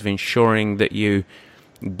ABCs of ensuring that you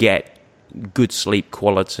get good sleep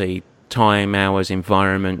quality, time, hours,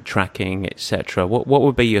 environment, tracking, etc.? What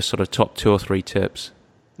would be your sort of top 2 or 3 tips?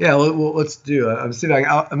 Yeah, well, let's do it.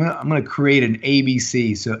 I'm going to create an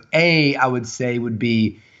ABC. So A, I would say, would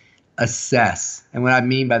be assess. And what I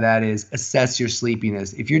mean by that is assess your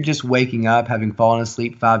sleepiness. If you're just waking up, having fallen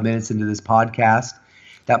asleep 5 minutes into this podcast,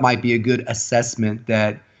 that might be a good assessment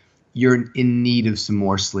that you're in need of some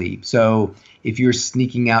more sleep. So if you're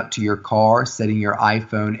sneaking out to your car, setting your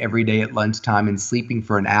iPhone every day at lunchtime and sleeping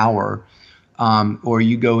for an hour, or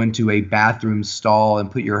you go into a bathroom stall and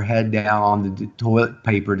put your head down on the toilet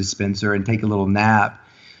paper dispenser and take a little nap,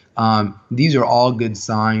 these are all good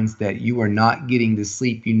signs that you are not getting the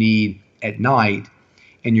sleep you need at night,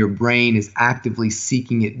 and your brain is actively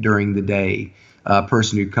seeking it during the day. A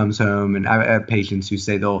person who comes home, and I have patients who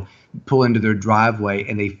say they'll pull into their driveway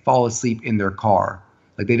and they fall asleep in their car.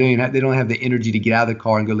 Like they don't have the energy to get out of the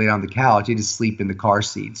car and go lay down on the couch. They just sleep in the car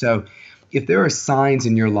seat. So if there are signs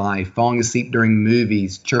in your life, falling asleep during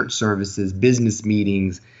movies, church services, business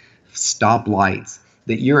meetings, stoplights,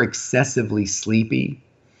 that you're excessively sleepy,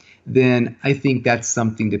 then I think that's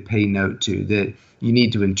something to pay note to, that you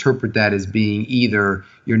need to interpret that as being either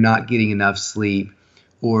you're not getting enough sleep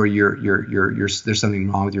or you're there's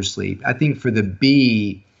something wrong with your sleep. I think for the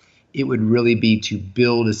B, it would really be to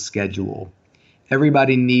build a schedule.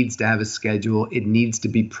 Everybody needs to have a schedule. It needs to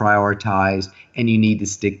be prioritized, and you need to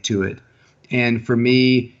stick to it. And for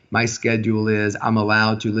me, my schedule is I'm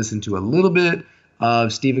allowed to listen to a little bit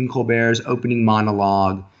of Stephen Colbert's opening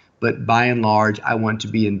monologue, but by and large, I want to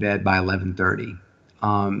be in bed by 11:30.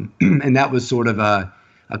 And that was sort of a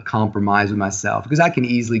compromise with myself, because I can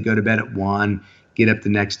easily go to bed at 1, get up the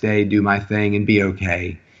next day, do my thing, and be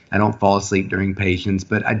okay. I don't fall asleep during patients,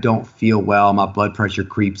 but I don't feel well. My blood pressure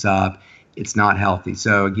creeps up. It's not healthy.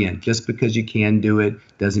 So again, just because you can do it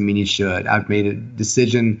doesn't mean you should. I've made a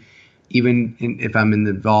decision, even if I'm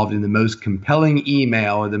involved in the most compelling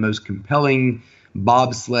email or the most compelling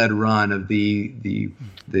bobsled run of the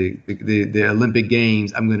Olympic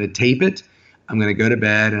Games, I'm going to tape it. I'm going to go to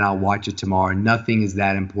bed and I'll watch it tomorrow. Nothing is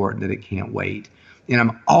that important that it can't wait. And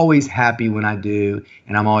I'm always happy when I do,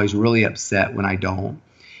 and I'm always really upset when I don't.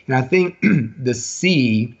 And I think the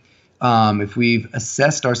C, if we've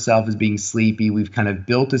assessed ourselves as being sleepy, we've kind of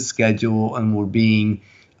built a schedule and we're being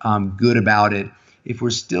good about it. If we're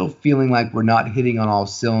still feeling like we're not hitting on all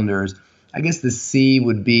cylinders, I guess the C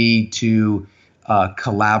would be to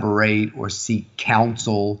collaborate or seek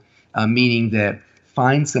counsel, meaning that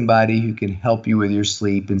find somebody who can help you with your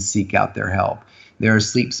sleep and seek out their help. There are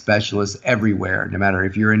sleep specialists everywhere, no matter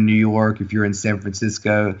if you're in New York, if you're in San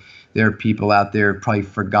Francisco. There are people out there who've probably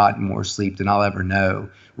forgotten more sleep than I'll ever know.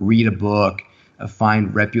 Read a book,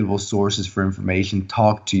 find reputable sources for information,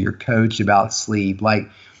 talk to your coach about sleep. Like,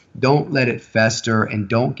 don't let it fester, and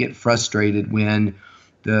don't get frustrated when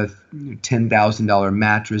the $10,000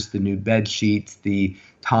 mattress, the new bed sheets, the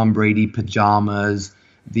Tom Brady pajamas,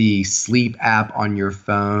 the sleep app on your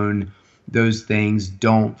phone, those things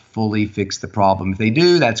don't fully fix the problem. If they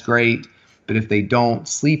do, that's great. But if they don't,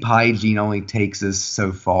 sleep hygiene only takes us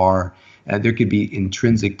so far. There could be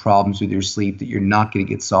intrinsic problems with your sleep that you're not going to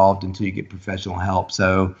get solved until you get professional help.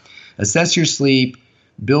 So assess your sleep,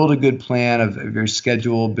 build a good plan of your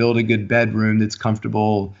schedule, build a good bedroom that's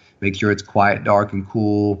comfortable, make sure it's quiet, dark, and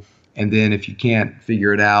cool. And then if you can't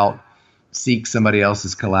figure it out, seek somebody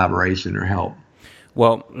else's collaboration or help.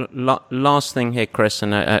 Well, last thing here, Chris,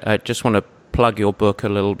 and I just want to plug your book a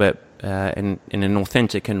little bit in an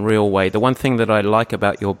authentic and real way. The one thing that I like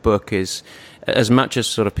about your book is, as much as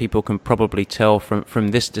sort of people can probably tell from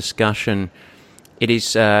this discussion, it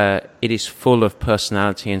is full of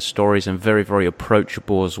personality and stories, and very, very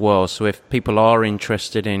approachable as well. So if people are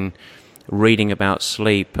interested in reading about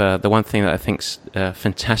sleep, the one thing that I think's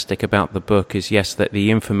fantastic about the book is, yes, that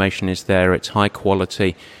the information is there, it's high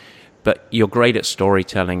quality, but you're great at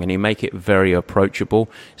storytelling and you make it very approachable.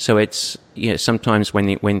 So it's, sometimes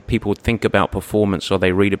when people think about performance or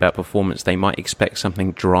they read about performance, they might expect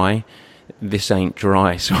something dry. This ain't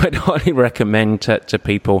dry, so I'd highly recommend to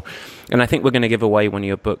people. And I think we're going to give away one of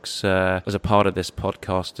your books as a part of this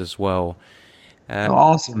podcast as well.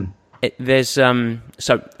 Awesome. There's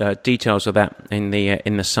details of that in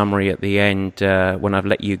the summary at the end when I've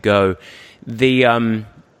let you go. The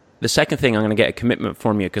second thing, I'm going to get a commitment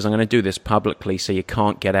from you because I'm going to do this publicly, so you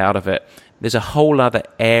can't get out of it. There's a whole other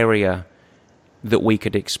area that we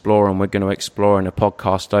could explore, and we're going to explore in a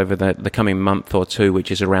podcast over the coming month or two, which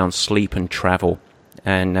is around sleep and travel.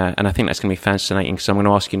 And I think that's going to be fascinating. So I'm going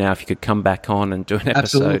to ask you now if you could come back on and do an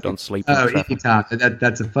episode on sleep and travel. Anytime.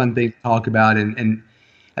 That's a fun thing to talk about, and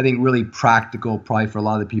I think really practical probably for a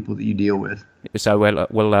lot of the people that you deal with. So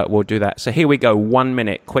we'll do that. So here we go. 1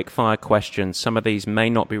 minute, quick fire questions. Some of these may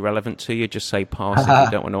not be relevant to you. Just say pass if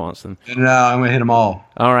you don't want to answer them. No, I'm going to hit them all.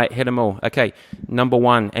 All right, hit them all. Okay, number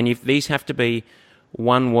one. And these have to be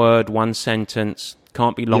one word, one sentence.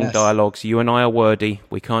 Can't be long dialogues. You and I are wordy.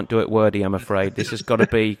 We can't do it wordy, I'm afraid. This has got to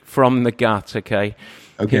be from the gut, okay?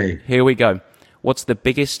 Okay. Here we go. What's the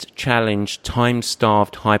biggest challenge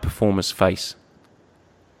time-starved high performers face?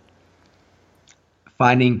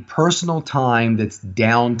 Finding personal time that's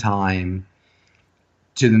downtime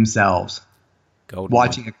to themselves.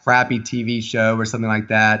 Watching a crappy TV show or something like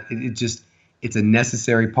that. It's a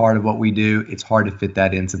necessary part of what we do. It's hard to fit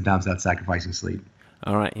that in sometimes without sacrificing sleep.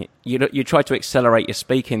 All right. You try to accelerate your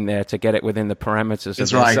speaking there to get it within the parameters.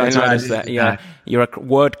 That's right. So I noticed that. Yeah. You're a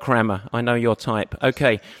word crammer. I know your type.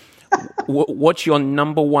 Okay. What's your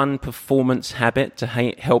number one performance habit to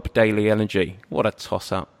help daily energy? What a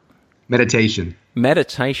toss-up. Meditation.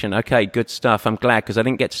 Okay, good stuff. I'm glad because I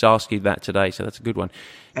didn't get to ask you that today, so that's a good one.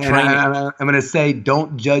 And I'm going to say,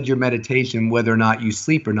 don't judge your meditation whether or not you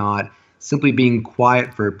sleep or not. Simply being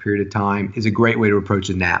quiet for a period of time is a great way to approach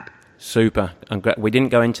a nap. Super. I'm glad we didn't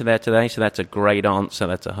go into there today, so that's a great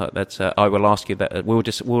answer. I will ask you that.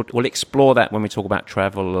 We'll explore that when we talk about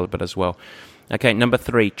travel a little bit as well. Okay, number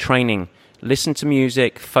 3, training. Listen to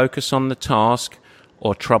music, focus on the task,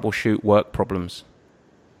 or troubleshoot work problems.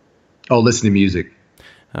 Oh, listen to music.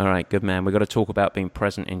 All right, good man. We've got to talk about being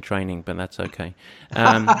present in training, but that's okay.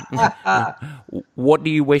 What do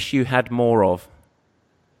you wish you had more of?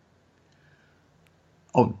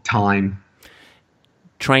 Oh, time.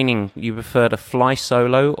 Training, you prefer to fly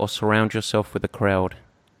solo or surround yourself with a crowd?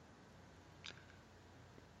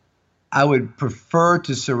 I would prefer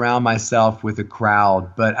to surround myself with a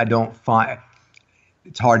crowd, but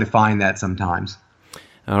it's hard to find that sometimes.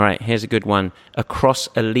 All right, here's a good one. Across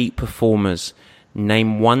elite performers,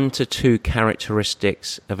 name 1 to 2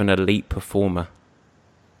 characteristics of an elite performer.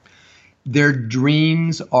 Their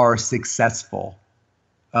dreams are successful,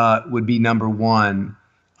 would be number 1.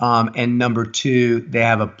 And number 2, they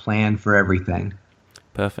have a plan for everything.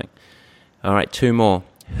 Perfect. All right, 2 more.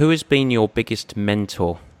 Who has been your biggest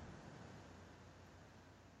mentor?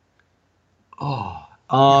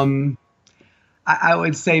 I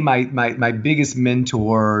would say my biggest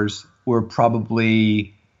mentors were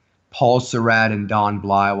probably Paul Surratt and Don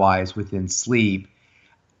Blywise within sleep.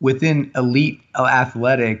 Within elite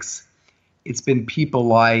athletics, it's been people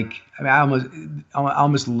like, I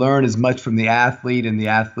almost learn as much from the athlete and the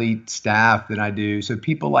athlete staff than I do. So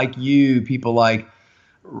people like you, people like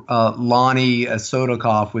Lonnie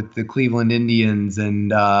Sotokoff with the Cleveland Indians and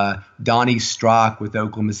Donnie Strock with the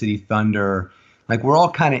Oklahoma City Thunder. Like, we're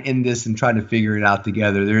all kind of in this and trying to figure it out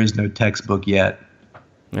together. There is no textbook yet.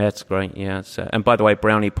 That's great, yeah. And by the way,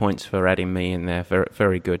 brownie points for adding me in there. Very,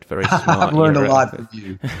 very good, very smart. I've learned a lot from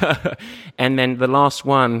you. And then the last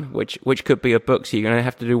one, which could be a book, so you're going to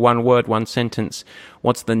have to do one word, one sentence.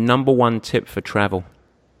 What's the number 1 tip for travel?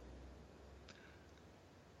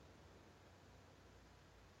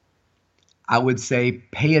 I would say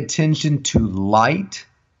pay attention to light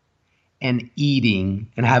and eating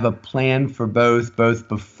and have a plan for both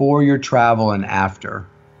before your travel and after.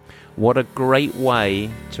 What a great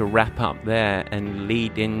way to wrap up there and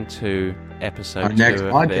lead into episode 2 next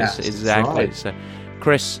of podcast. this. Exactly. Right. So,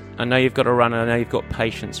 Chris, I know you've got to run. I know you've got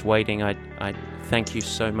patience waiting. I thank you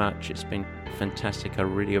so much. It's been fantastic. I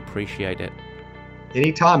really appreciate it.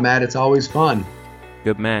 Anytime, Matt. It's always fun.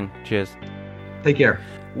 Good man. Cheers. Take care.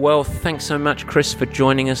 Well, thanks so much, Chris, for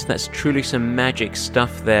joining us. That's truly some magic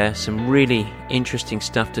stuff there, some really interesting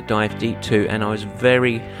stuff to dive deep to, and I was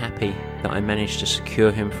very happy that I managed to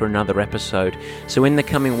secure him for another episode. So in the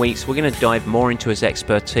coming weeks, we're going to dive more into his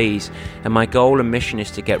expertise, and my goal and mission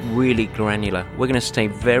is to get really granular. We're going to stay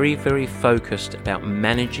very, very focused about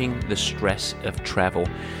managing the stress of travel.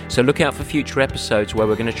 So look out for future episodes where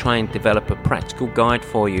we're going to try and develop a practical guide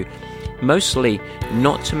for you, mostly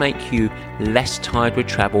not to make you less tired with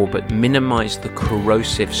travel, but minimize the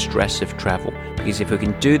corrosive stress of travel. Because if we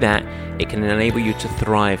can do that, it can enable you to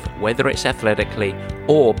thrive, whether it's athletically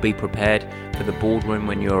or be prepared for the boardroom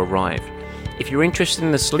when you arrive. If you're interested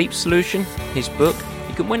in the sleep solution, his book,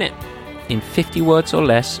 you can win it. In 50 words or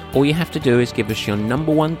less, all you have to do is give us your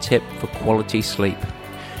number one tip for quality sleep.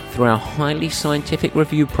 Through our highly scientific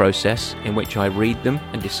review process, in which I read them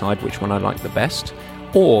and decide which one I like the best,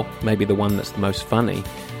 or maybe the one that's the most funny,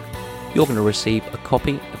 you're going to receive a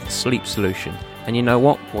copy of the sleep solution. And you know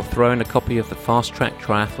what? We'll throw in a copy of the Fast Track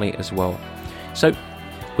Triathlete as well. So,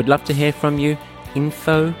 we'd love to hear from you.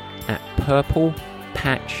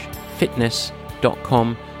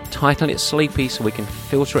 info@purplepatchfitness.com. Title it Sleepy so we can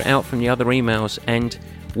filter it out from the other emails, and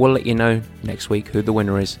we'll let you know next week who the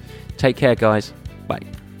winner is. Take care, guys. Bye.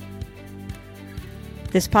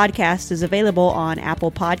 This podcast is available on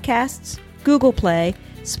Apple Podcasts, Google Play,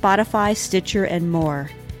 Spotify, Stitcher, and more.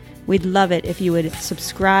 We'd love it if you would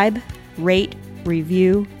subscribe, rate,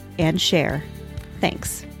 review, and share.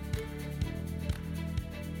 Thanks.